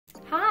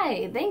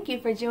Hi, thank you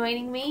for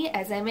joining me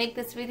as I make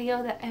this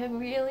video that I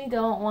really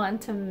don't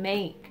want to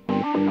make.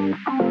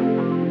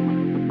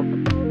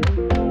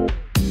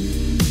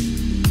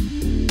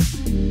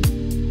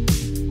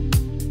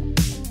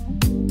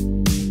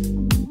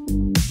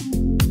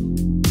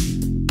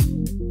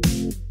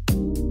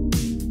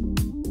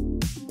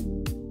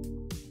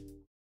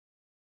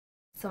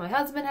 So my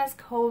husband has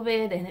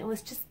COVID and it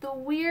was just the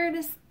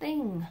weirdest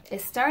thing.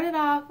 It started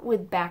off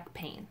with back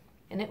pain.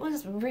 And it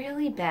was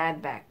really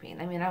bad back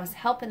pain. I mean, I was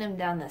helping him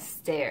down the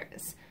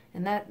stairs.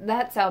 And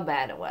that's how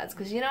bad it was.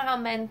 Because you know how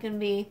men can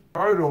be?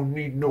 I don't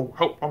need no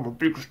help. I'm a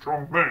big,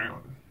 strong man.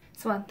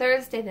 So on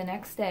Thursday, the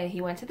next day,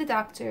 he went to the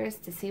doctors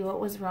to see what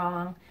was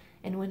wrong.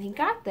 And when he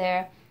got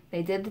there,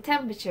 they did the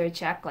temperature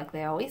check like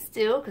they always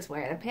do because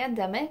we're in a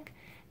pandemic.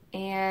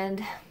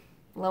 And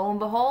lo and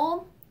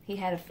behold, he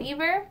had a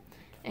fever.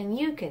 And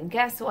you can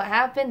guess what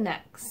happened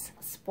next.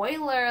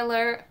 Spoiler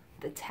alert,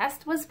 the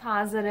test was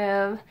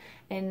positive.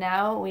 And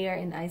now we are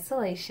in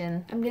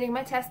isolation. I'm getting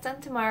my test done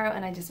tomorrow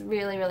and I just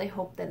really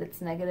hope that it's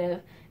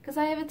negative because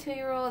I have a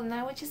 2-year-old and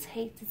I would just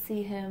hate to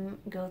see him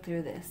go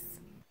through this.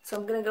 So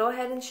I'm gonna go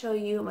ahead and show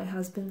you my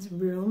husband's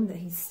room that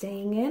he's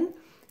staying in.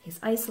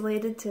 He's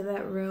isolated to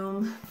that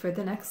room for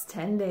the next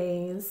 10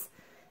 days.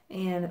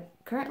 And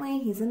currently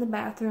he's in the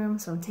bathroom,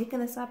 so I'm taking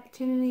this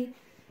opportunity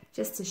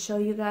just to show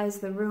you guys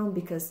the room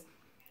because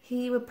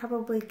he would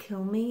probably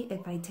kill me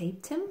if I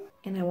taped him.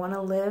 And I wanna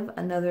live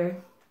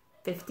another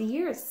 50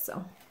 years,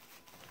 so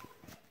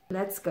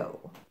let's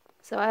go.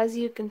 So as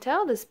you can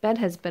tell, this bed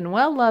has been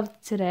well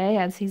loved today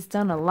as he's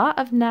done a lot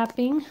of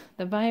napping.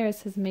 The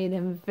virus has made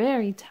him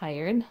very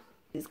tired.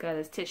 He's got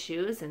his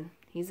tissues and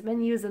he's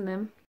been using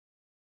them.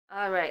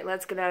 Alright,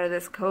 let's get out of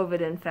this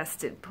COVID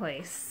infested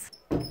place.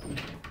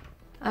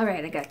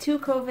 Alright, I got 2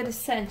 COVID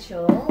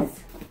essentials.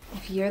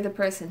 If you're the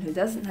person who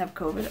doesn't have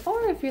COVID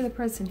or if you're the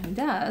person who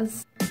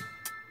does.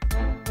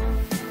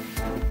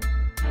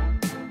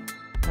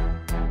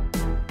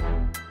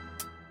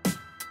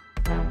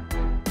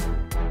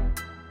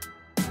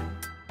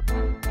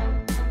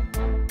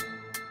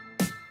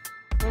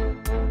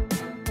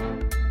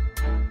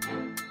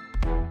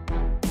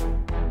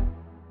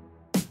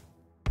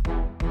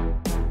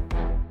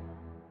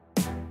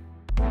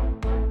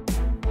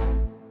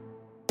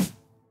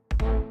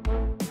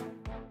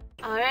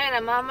 Alright,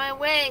 I'm on my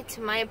way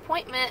to my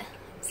appointment.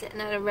 I'm sitting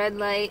at a red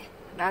light,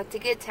 about to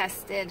get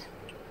tested.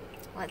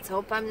 Let's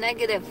hope I'm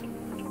negative.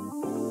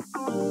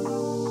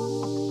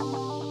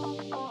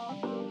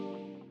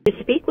 To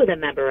speak with a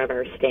member of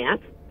our staff,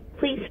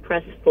 please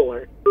press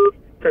 4.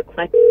 For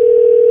questions.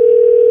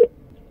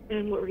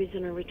 And what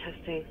reason are we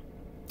testing?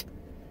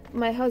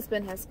 My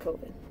husband has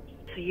COVID.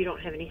 So you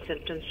don't have any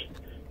symptoms?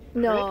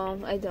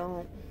 No, I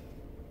don't.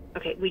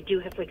 Okay, we do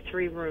have like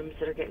 3 rooms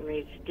that are getting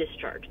ready to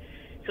discharge.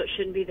 So it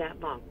shouldn't be that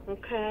long,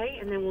 okay?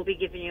 And then we'll be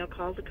giving you a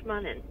call to come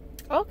on in.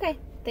 Okay,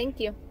 thank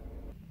you.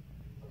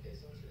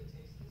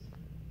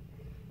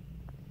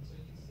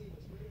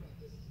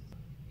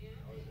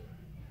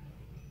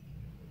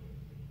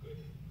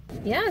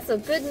 Yeah, so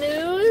good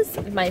news.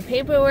 My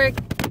paperwork.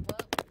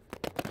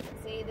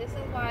 See, this is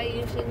why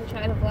you shouldn't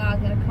try to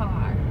vlog in a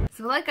car.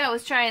 So like I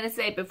was trying to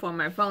say before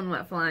my phone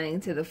went flying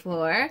to the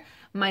floor,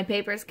 my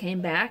papers came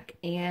back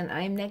and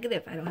I'm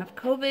negative. I don't have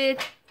COVID.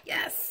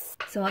 Yes.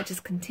 So I'll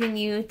just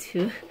continue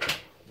to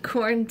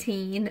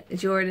quarantine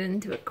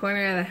Jordan to a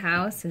corner of the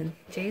house and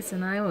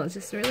Jason and I will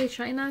just really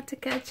try not to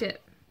catch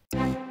it.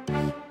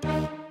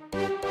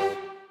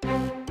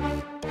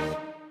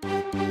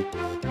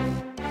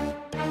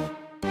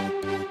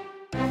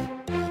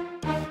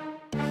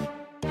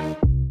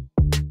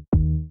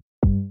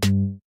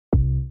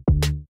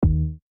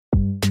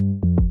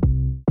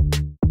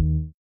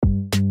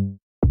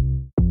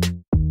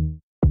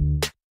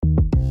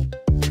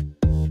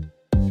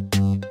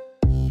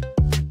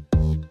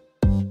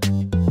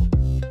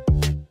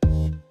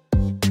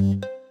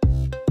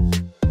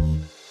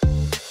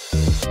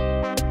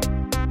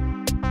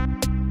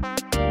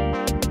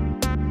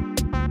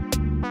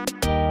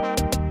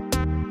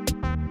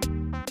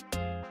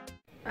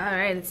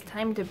 Alright, it's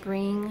time to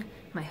bring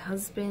my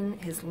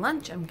husband his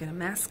lunch. I'm gonna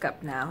mask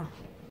up now.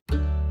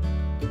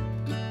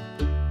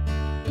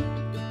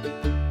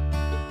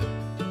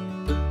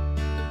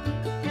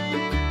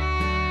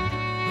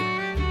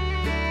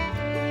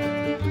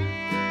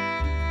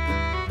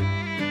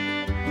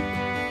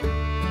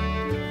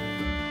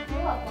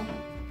 You're welcome.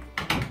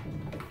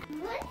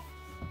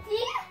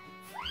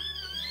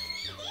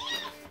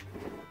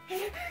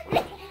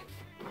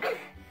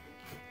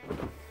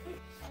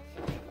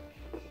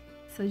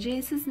 So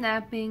Jace is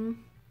napping,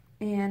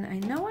 and I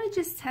know I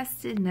just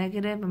tested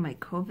negative on my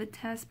COVID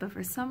test, but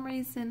for some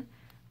reason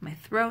my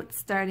throat's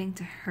starting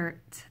to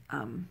hurt.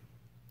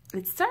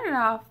 It started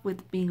off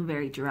with being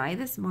very dry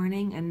this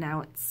morning, and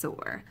now it's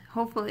sore.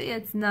 Hopefully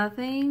it's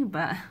nothing,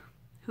 but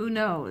who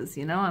knows?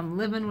 You know, I'm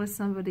living with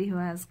somebody who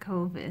has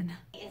COVID.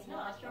 It's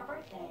not your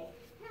birthday.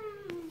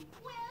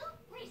 Well,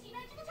 racing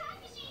out to the time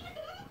machine.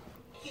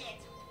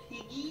 Get,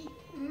 Piggy.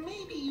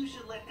 Maybe you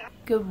should let go.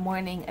 Good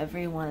morning,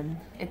 everyone.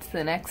 It's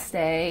the next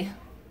day,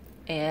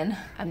 and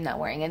I'm not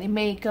wearing any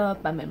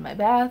makeup. I'm in my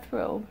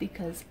bathrobe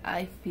because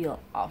I feel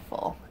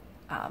awful.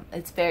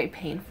 It's very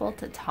painful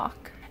to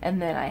talk,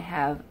 and then I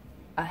have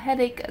a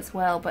headache as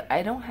well, but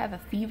I don't have a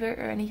fever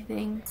or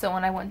anything. So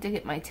when I went to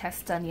get my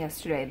test done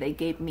yesterday, they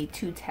gave me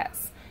 2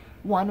 tests.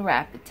 One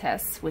rapid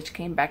test, which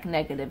came back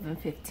negative in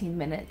 15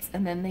 minutes,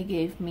 and then they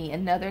gave me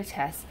another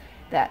test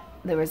that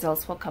the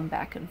results will come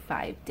back in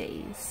 5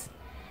 days.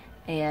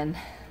 And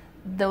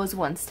those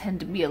ones tend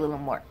to be a little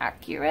more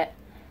accurate.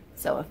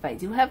 So if I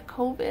do have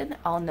COVID,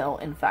 I'll know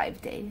in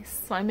 5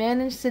 days. So I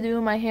managed to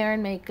do my hair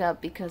and makeup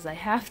because I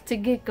have to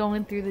get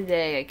going through the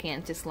day. I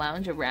can't just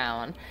lounge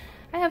around.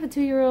 I have a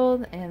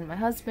 2-year-old and my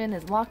husband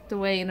is locked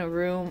away in a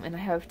room and I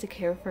have to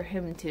care for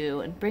him too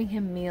and bring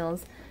him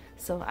meals.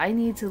 So I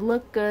need to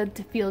look good,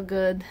 to feel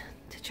good,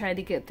 to try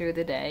to get through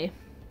the day.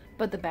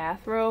 But the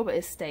bathrobe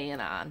is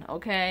staying on,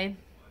 okay?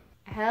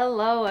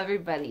 Hello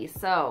everybody.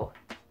 So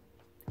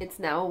it's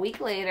now a week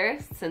later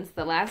since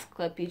the last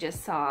clip you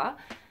just saw.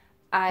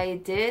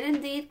 I did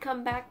indeed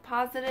come back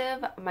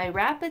positive. My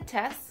rapid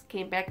test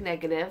came back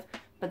negative,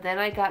 but then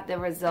I got the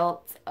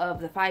results of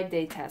the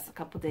 5-day test a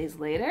couple days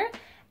later,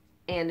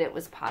 and it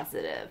was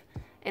positive.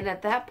 And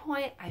at that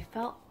point, I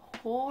felt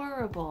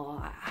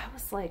horrible. I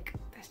was like,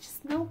 there's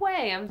just no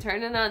way I'm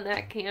turning on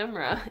that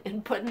camera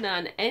and putting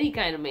on any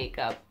kind of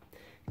makeup,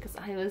 because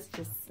I was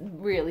just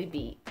really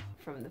beat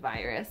from the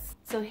virus.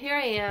 So here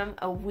I am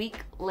a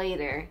week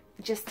later,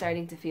 just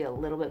starting to feel a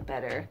little bit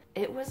better.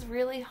 It was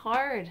really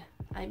hard.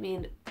 I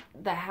mean,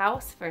 the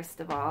house,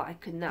 first of all, I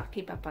could not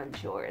keep up on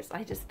chores.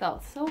 I just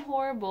felt so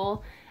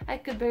horrible. I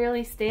could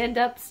barely stand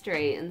up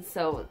straight, and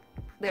so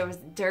there was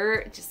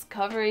dirt just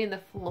covering the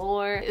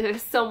floor. There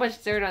was so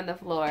much dirt on the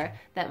floor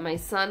that my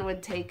son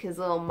would take his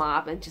little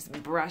mop and just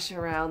brush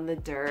around the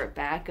dirt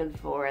back and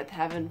forth,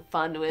 having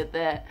fun with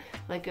it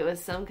like it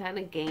was some kind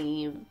of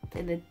game.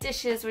 And the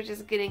dishes were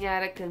just getting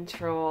out of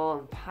control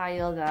and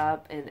piled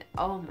up, and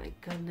oh my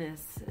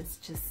goodness,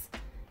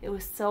 it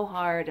was so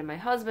hard. And my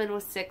husband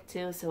was sick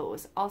too, so it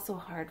was also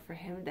hard for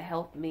him to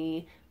help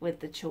me with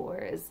the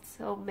chores.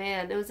 So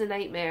man, it was a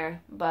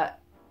nightmare, but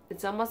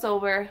it's almost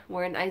over.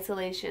 We're in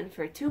isolation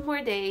for 2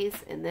 more days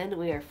and then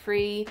we are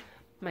free.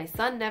 My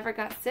son never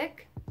got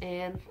sick,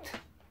 and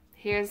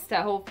here's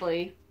to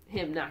hopefully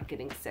him not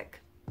getting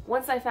sick.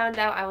 Once I found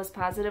out I was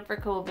positive for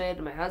COVID,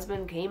 my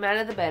husband came out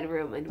of the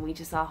bedroom and we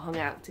just all hung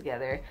out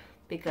together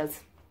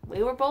because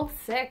we were both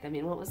sick. I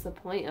mean, what was the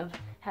point of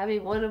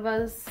having one of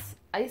us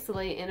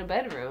isolate in a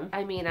bedroom?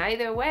 I mean,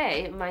 either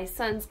way, my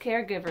son's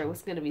caregiver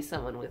was going to be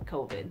someone with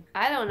COVID.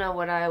 I don't know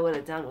what I would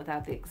have done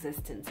without the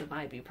existence of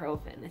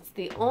ibuprofen. It's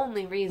the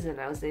only reason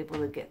I was able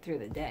to get through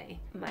the day.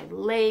 My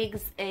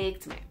legs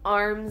ached, my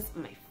arms,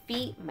 my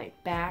feet, my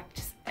back,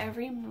 just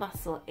every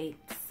muscle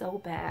ached so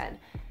bad.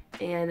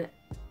 And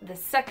the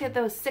second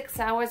those 6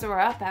 hours were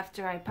up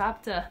after I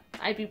popped a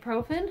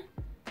ibuprofen,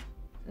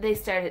 they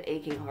started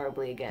aching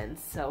horribly again.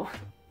 So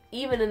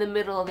even in the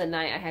middle of the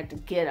night, I had to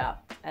get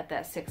up at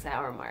that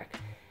 6-hour mark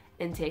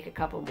and take a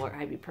couple more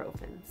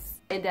ibuprofens.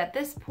 And at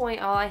this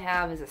point, all I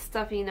have is a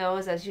stuffy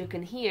nose, as you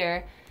can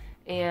hear,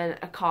 and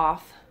a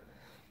cough,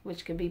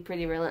 which can be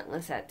pretty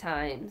relentless at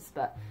times,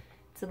 but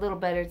it's a little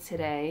better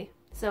today.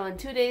 So in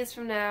 2 days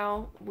from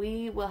now,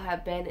 we will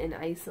have been in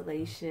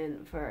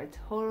isolation for a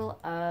total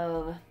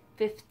of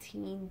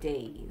 15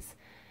 days.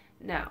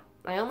 Now,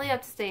 I only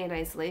have to stay in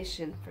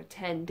isolation for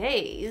 10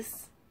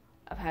 days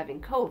of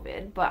having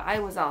COVID, but I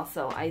was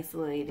also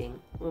isolating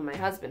when my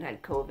husband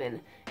had COVID,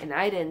 and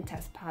I didn't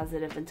test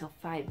positive until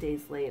 5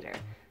 days later.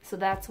 So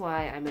that's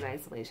why I'm in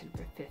isolation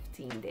for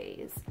 15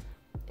 days.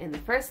 And the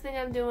first thing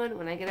I'm doing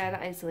when I get out of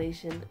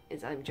isolation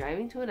is I'm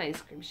driving to an ice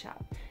cream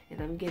shop,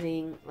 and I'm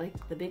getting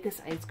like the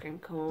biggest ice cream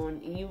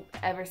cone you've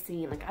ever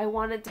seen. Like, I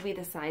want it to be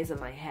the size of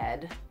my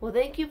head. Well,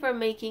 thank you for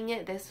making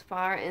it this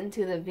far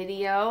into the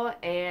video,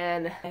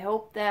 and I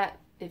hope that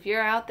if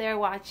you're out there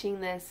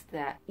watching this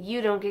that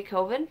you don't get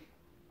COVID.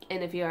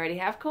 And if you already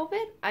have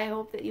COVID, I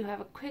hope that you have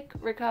a quick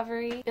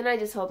recovery, and I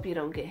just hope you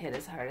don't get hit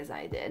as hard as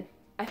I did.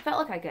 I felt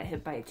like I got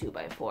hit by a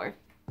 2x4.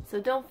 So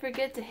don't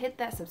forget to hit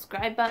that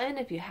subscribe button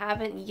if you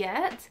haven't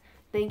yet.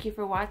 Thank you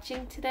for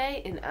watching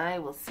today, and I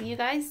will see you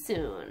guys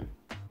soon.